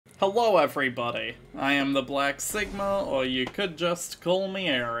Hello everybody, I am the Black Sigma, or you could just call me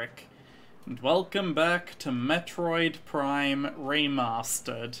Eric, and welcome back to Metroid Prime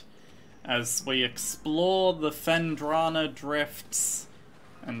Remastered, as we explore the Phendrana Drifts,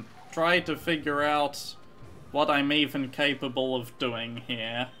 and try to figure out what I'm even capable of doing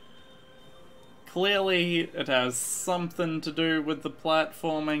here. Clearly it has something to do with the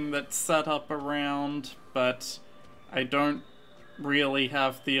platforming that's set up around, but I don't really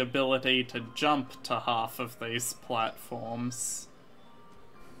have the ability to jump to half of these platforms.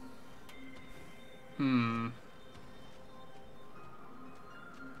 You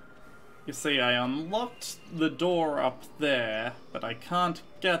see, I unlocked the door up there, but I can't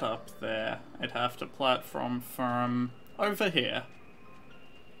get up there. I'd have to platform from over here.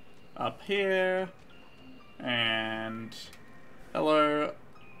 Up here. And... hello.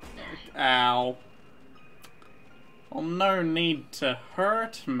 Ow. Well, no need to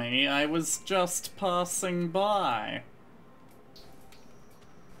hurt me, I was just passing by.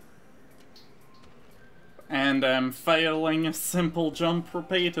 And am failing a simple jump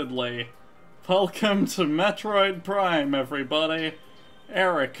repeatedly. Welcome to Metroid Prime, everybody.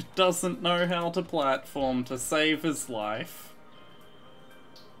 Eric doesn't know how to platform to save his life.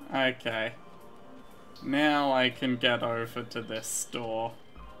 Okay. Now I can get over to this door.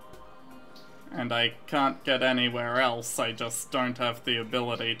 And I can't get anywhere else, I just don't have the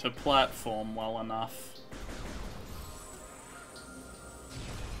ability to platform well enough.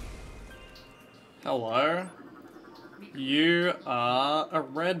 Hello? You are a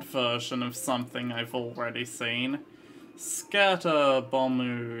red version of something I've already seen. Scatter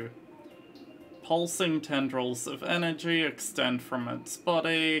Bombu. Pulsing tendrils of energy extend from its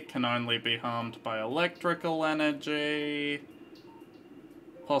body, can only be harmed by electrical energy.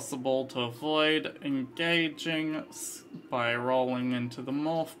 Possible to avoid engaging by rolling into the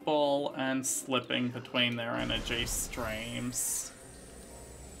morph ball and slipping between their energy streams.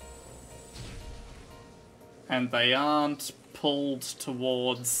 And they aren't pulled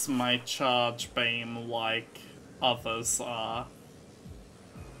towards my charge beam like others are.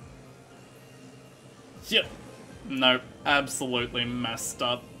 Yep. Nope. Absolutely messed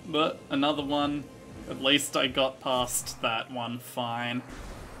up. But another one. At least I got past that one fine.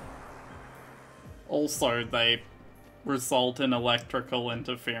 Also, they result in electrical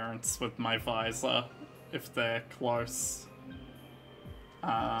interference with my visor, if they're close.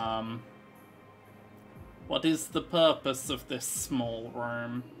 What is the purpose of this small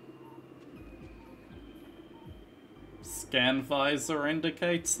room? Scan visor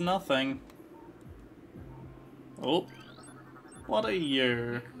indicates nothing. Oh, what are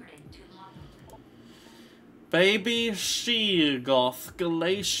you? Baby She-Goth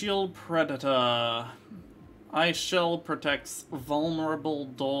Glacial Predator. Ice shell protects vulnerable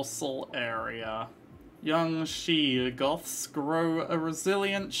dorsal area. Young She-Goths grow a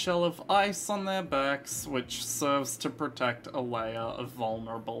resilient shell of ice on their backs, which serves to protect a layer of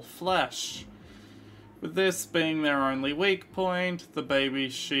vulnerable flesh. With this being their only weak point, the baby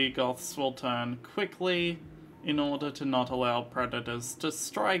She-Goths will turn quickly in order to not allow predators to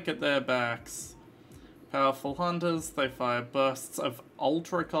strike at their backs. Powerful hunters, they fire bursts of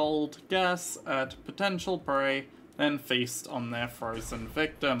ultra-cold gas at potential prey, then feast on their frozen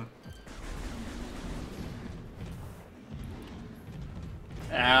victim.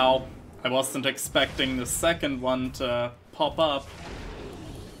 Ow. I wasn't expecting the second one to pop up.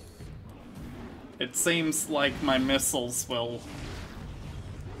 It seems like my missiles will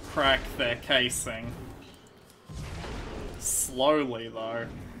crack their casing. Slowly, though.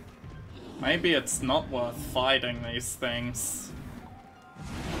 Maybe it's not worth fighting these things.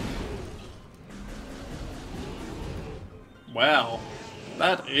 Wow,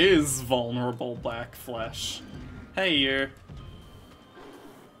 that is vulnerable black flesh. Hey you.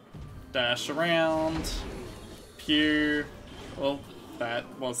 Dash around. Pew. Oh, that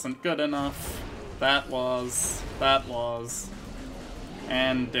wasn't good enough. That was.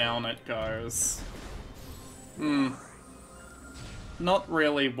 And down it goes. Not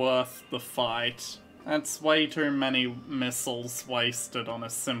really worth the fight. That's way too many missiles wasted on a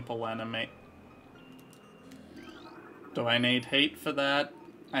simple enemy. Do I need heat for that?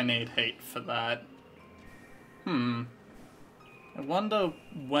 I need heat for that. I wonder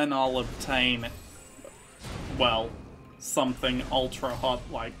when I'll obtain, well, something ultra hot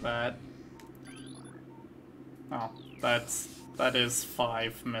like that. Oh, that is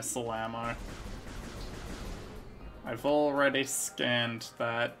 5 missile ammo. I've already scanned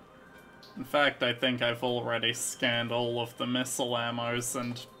that. In fact, I think I've already scanned all of the missile ammos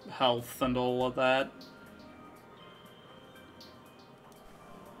and health and all of that.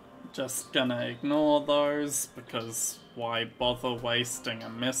 Just gonna ignore those, because why bother wasting a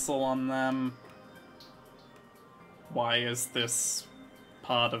missile on them? Why is this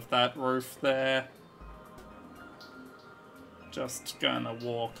part of that roof there? Just gonna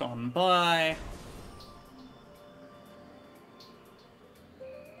walk on by.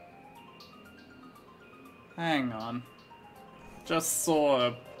 Hang on. Just saw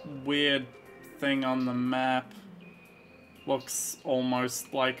a weird thing on the map. Looks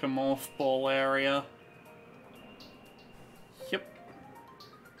almost like a morph ball area. Yep.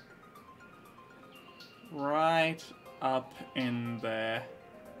 Right up in there.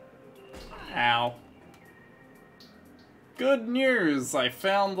 Ow. Good news! I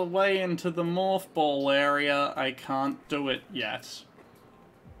found the way into the morph ball area. I can't do it yet.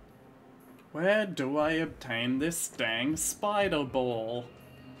 Where do I obtain this dang spider ball?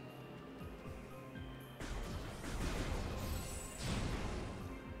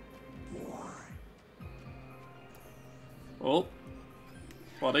 Oh,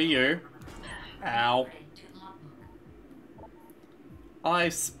 what are you? Ow.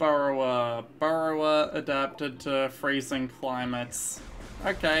 Ice burrower. Burrower adapted to freezing climates.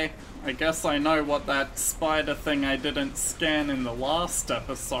 Okay, I guess I know what that spider thing I didn't scan in the last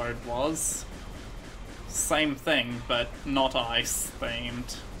episode was. Same thing, but not ice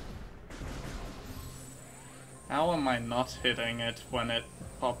themed. How am I not hitting it when it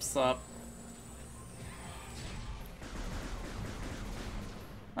pops up?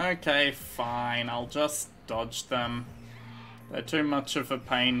 Okay, fine, I'll just dodge them. They're too much of a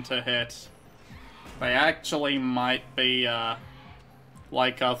pain to hit. They actually might be,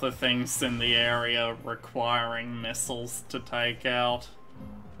 like other things in the area, requiring missiles to take out.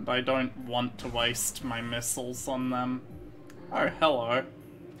 And I don't want to waste my missiles on them. Oh, hello.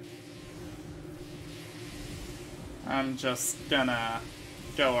 I'm just gonna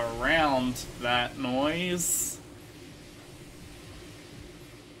go around that noise.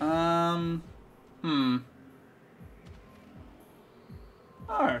 Oh.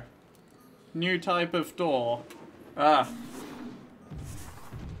 New type of door. Ah.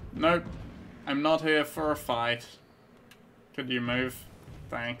 Nope. I'm not here for a fight. Could you move?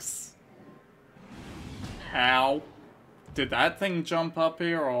 Thanks. Ow. Did that thing jump up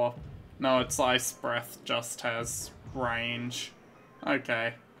here, or... No, its ice breath just has range.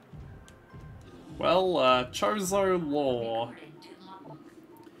 Okay. Well, Chozo lore.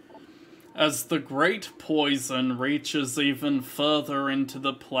 As the great poison reaches even further into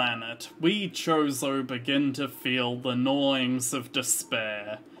the planet, we Chozo begin to feel the gnawings of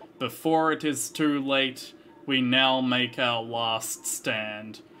despair. Before it is too late, we now make our last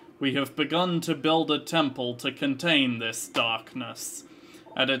stand. We have begun to build a temple to contain this darkness.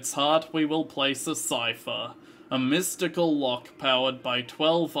 At its heart we will place a cipher, a mystical lock powered by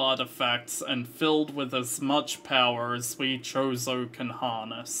 12 artifacts and filled with as much power as we Chozo can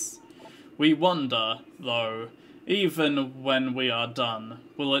harness. We wonder, though, even when we are done,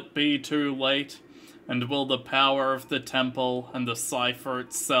 will it be too late? And will the power of the temple and the cipher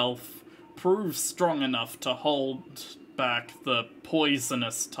itself prove strong enough to hold back the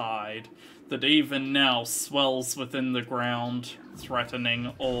poisonous tide that even now swells within the ground,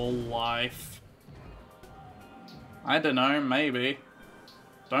 threatening all life? I don't know, maybe.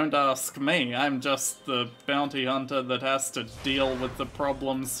 Don't ask me, I'm just the bounty hunter that has to deal with the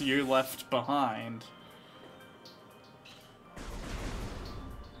problems you left behind.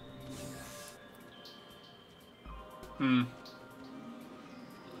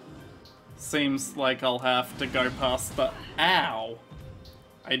 Seems like I'll have to go past the... Ow!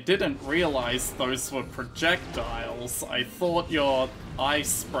 I didn't realize those were projectiles. I thought your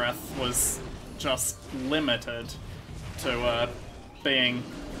ice breath was just limited to, being,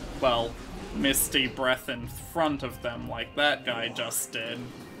 well, misty breath in front of them like that guy just did.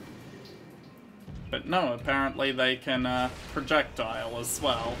 But no, apparently they can, projectile as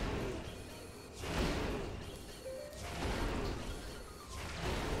well.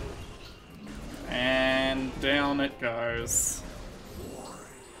 And down it goes.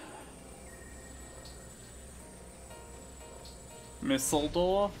 Missile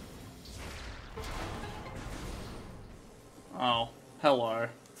door? Oh, hello.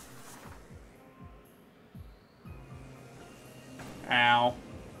 Ow.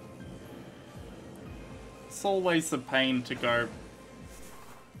 It's always a pain to go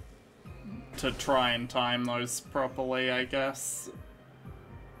to try and time those properly, I guess.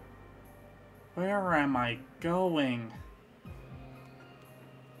 Where am I going?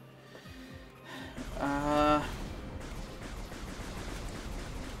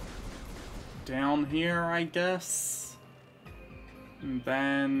 Down here, I guess? And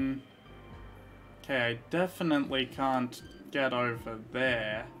then... Okay, I definitely can't get over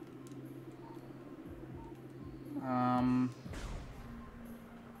there. I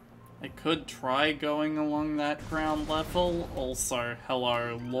could try going along that ground level. Also,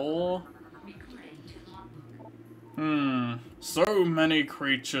 hello, lore. So many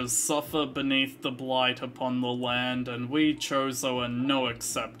creatures suffer beneath the blight upon the land, and we Chozo are no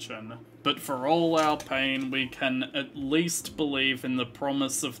exception. But for all our pain, we can at least believe in the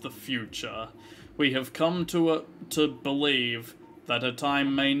promise of the future. We have come to believe that a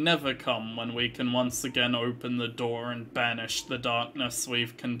time may never come when we can once again open the door and banish the darkness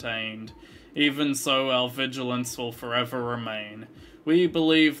we've contained. Even so, our vigilance will forever remain. We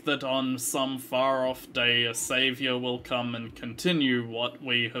believe that on some far-off day a savior will come and continue what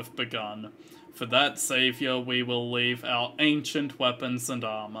we have begun. For that savior we will leave our ancient weapons and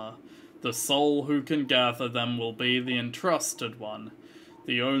armor. The soul who can gather them will be the entrusted one,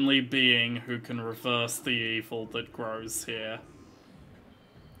 the only being who can reverse the evil that grows here.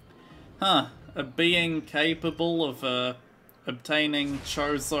 Huh, a being capable of obtaining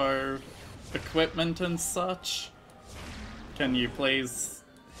Chozo equipment and such? Can you please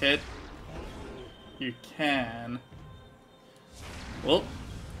hit? You can. Whoop.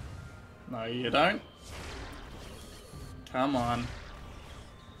 No, you don't. Come on.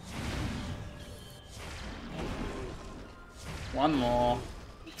 One more.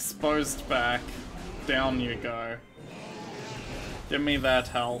 Exposed back. Down you go. Give me that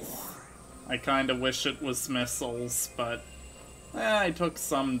health. I kinda wish it was missiles, but I took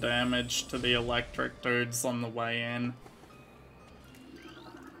some damage to the electric dudes on the way in.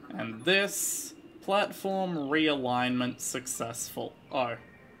 And this platform realignment successful. Oh.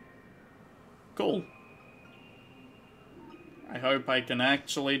 Cool. I hope I can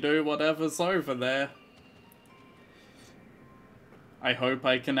actually do whatever's over there. I hope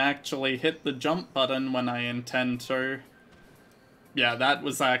I can actually hit the jump button when I intend to. Yeah, that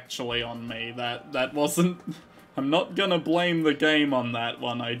was actually on me. That wasn't... I'm not gonna blame the game on that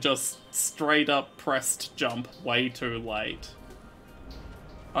one. I just straight up pressed jump way too late.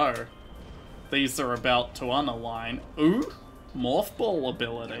 Oh. These are about to unalign. Ooh! Morph Ball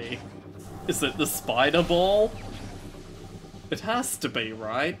ability. Is it the Spider Ball? It has to be,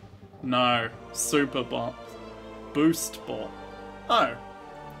 right? No. Super Ball. Boost Ball. Oh.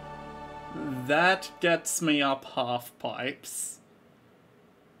 That gets me up Halfpipes.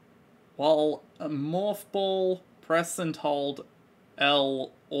 While a Morph Ball, press and hold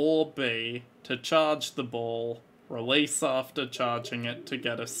L or B to charge the ball. Release after charging it to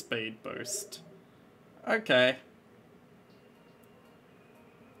get a speed boost. Okay.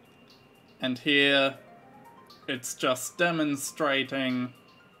 And here, it's just demonstrating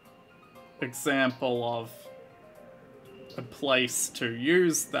example of a place to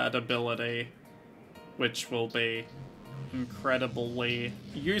use that ability, which will be incredibly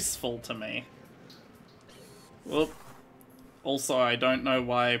useful to me. Whoop. Also, I don't know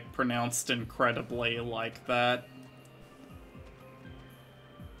why I pronounced incredibly like that.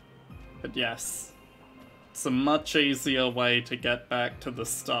 But yes, it's a much easier way to get back to the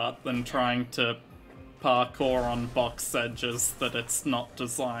start than trying to parkour on box edges that it's not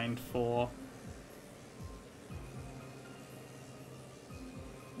designed for.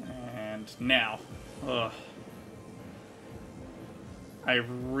 And now, ugh. I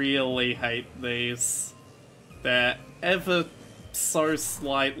really hate these. They're ever so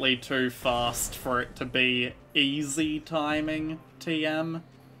slightly too fast for it to be easy timing, TM.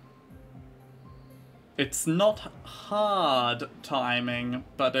 It's not hard timing,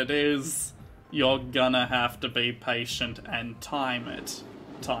 but it is, you're gonna have to be patient and time it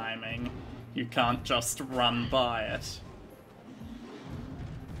timing. You can't just run by it.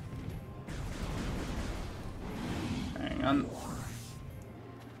 Hang on.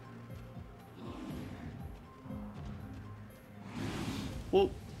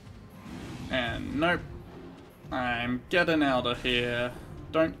 Whoop. And nope. I'm getting out of here.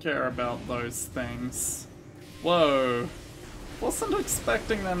 Don't care about those things. Whoa. Wasn't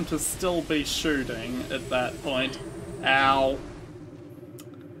expecting them to still be shooting at that point. Ow.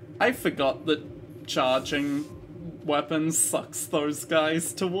 I forgot that charging weapons sucks those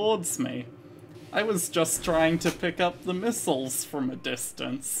guys towards me. I was just trying to pick up the missiles from a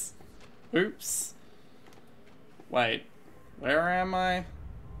distance. Oops. Wait. Where am I?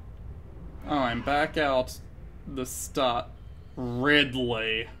 Oh, I'm back out the start.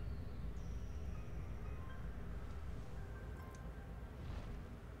 Ridley.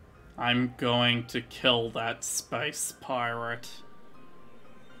 I'm going to kill that space pirate.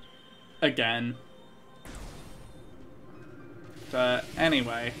 Again.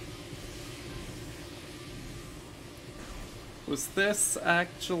 Anyway. Was this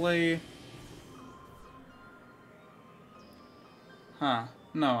actually... Huh.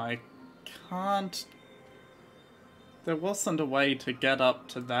 No, I can't... There wasn't a way to get up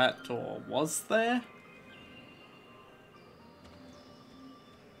to that door, was there?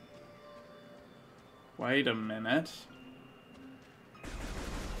 Wait a minute.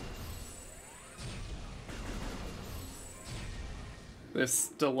 This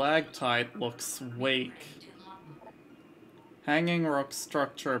stalactite looks weak. Hanging rock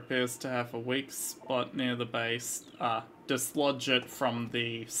structure appears to have a weak spot near the base. Dislodge it from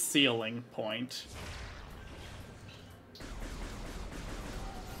the ceiling point.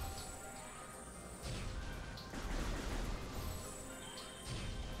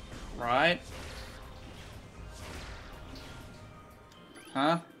 Right?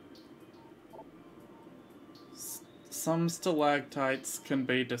 Huh? Some stalactites can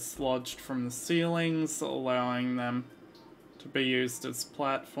be dislodged from the ceilings, allowing them to be used as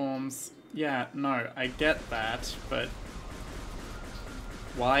platforms. Yeah, no, I get that, but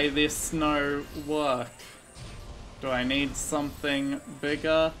why this no work? Do I need something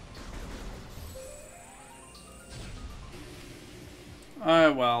bigger?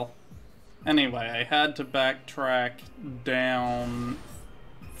 Oh well. Anyway, I had to backtrack down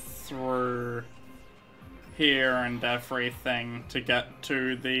through here and everything to get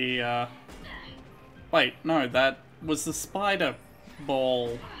to the, Wait, no, that was the spider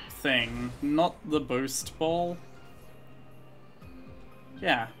ball thing, not the boost ball.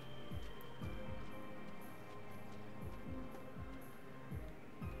 Yeah.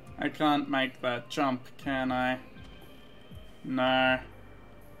 I can't make that jump, can I? No.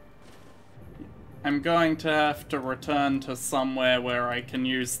 I'm going to have to return to somewhere where I can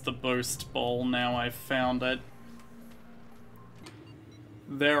use the boost ball now I've found it.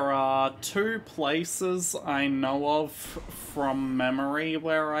 There are 2 places I know of from memory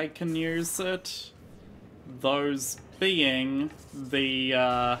where I can use it. Those being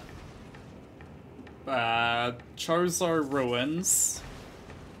the Chozo Ruins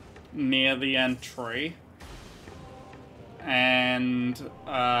near the entry and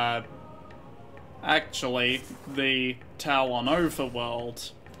actually the Talon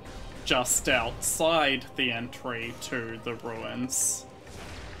Overworld just outside the entry to the ruins.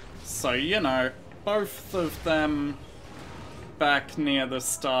 So, you know, both of them back near the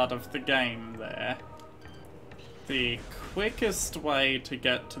start of the game there. The quickest way to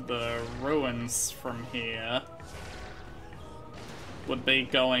get to the ruins from here would be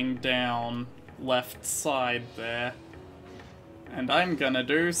going down left side there. And I'm gonna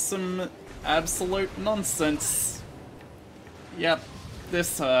do some absolute nonsense. Yep,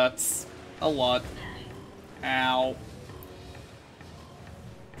 this hurts a lot. Ow.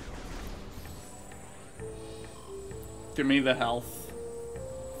 Give me the health.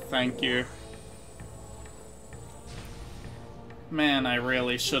 Thank you. Man, I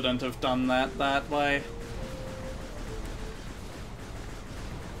really shouldn't have done that way.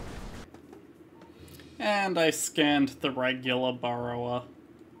 And I scanned the regular burrower.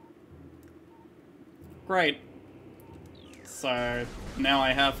 Great. So, now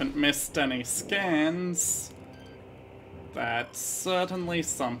I haven't missed any scans. That's certainly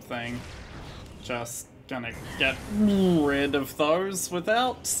something. Just gonna get rid of those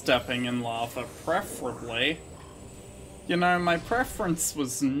without stepping in lava, preferably. You know, my preference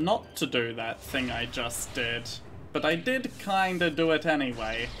was not to do that thing I just did, but I did kinda do it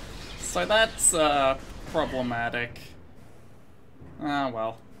anyway. So that's, problematic. Ah,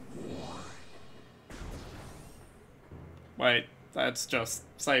 well. Wait, that's just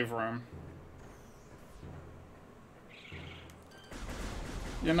save room.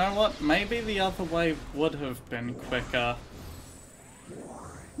 You know what? Maybe the other way would have been quicker.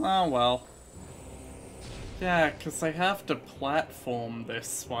 Oh well. Yeah, because I have to platform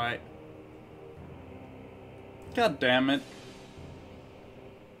this way. God damn it.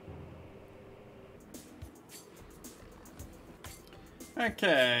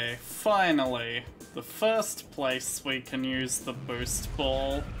 Okay, finally. The first place we can use the boost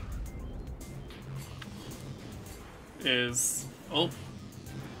ball is... Oh.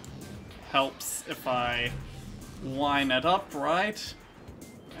 Helps if I line it up right.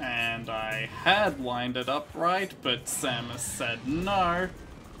 And I had lined it up right, but Samus said no.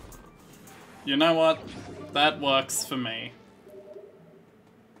 You know what? That works for me.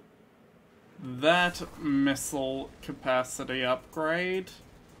 That missile capacity upgrade.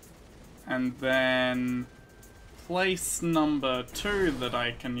 And then place number 2 that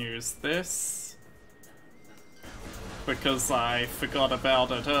I can use this because I forgot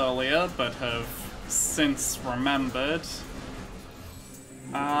about it earlier, but have since remembered.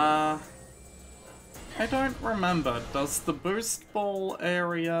 I don't remember. Does the boost ball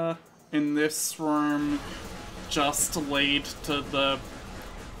area in this room just lead to the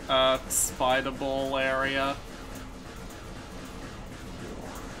spider ball area?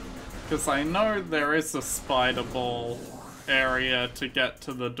 Because I know there is a spider ball area to get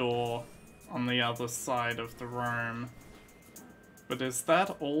to the door on the other side of the room. But is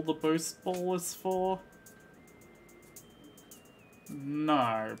that all the boost ball is for?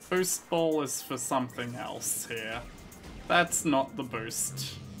 No, boost ball is for something else here. That's not the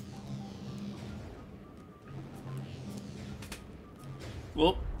boost.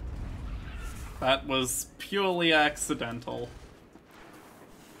 Whoop. That was purely accidental.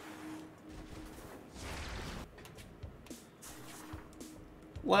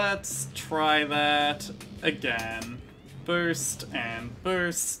 Let's try that again. Boost, and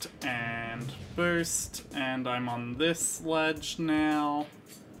boost, and boost, and I'm on this ledge now.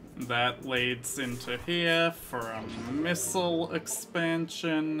 That leads into here for a missile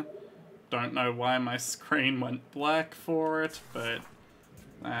expansion. Don't know why my screen went black for it, but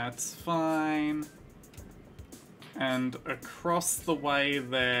that's fine. And across the way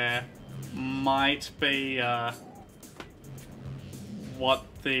there might be, what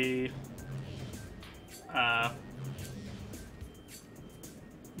the,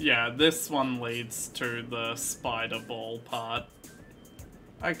 yeah, this one leads to the spider ball part.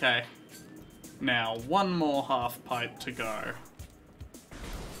 Okay. Now, one more half pipe to go.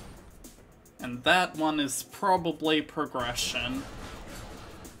 And that one is probably progression.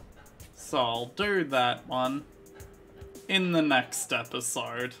 So I'll do that one in the next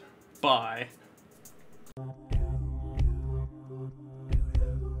episode. Bye.